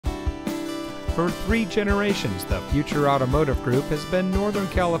For 3 generations, the Future Automotive Group has been Northern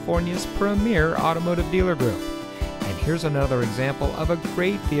California's premier automotive dealer group. And here's another example of a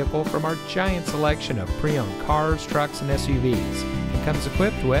great vehicle from our giant selection of pre-owned cars, trucks, and SUVs. It comes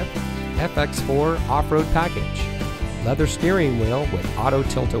equipped with FX4 off-road package, leather steering wheel with auto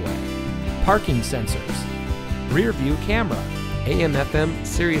tilt-away, parking sensors, rear view camera, AM/FM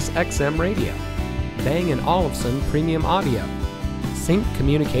Sirius XM radio, Bang & Olufsen premium audio, sync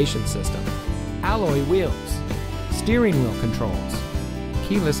communication system, alloy wheels, steering wheel controls,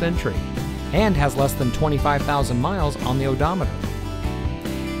 keyless entry, and has less than 25,000 miles on the odometer.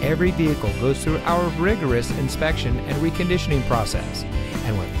 Every vehicle goes through our rigorous inspection and reconditioning process,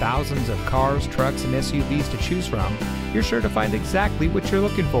 and with thousands of cars, trucks, and SUVs to choose from, you're sure to find exactly what you're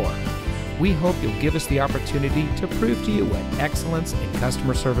looking for. We hope you'll give us the opportunity to prove to you what excellence in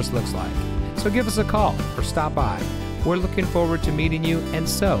customer service looks like. So give us a call or stop by. We're looking forward to meeting you, and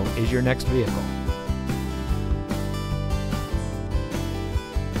so is your next vehicle.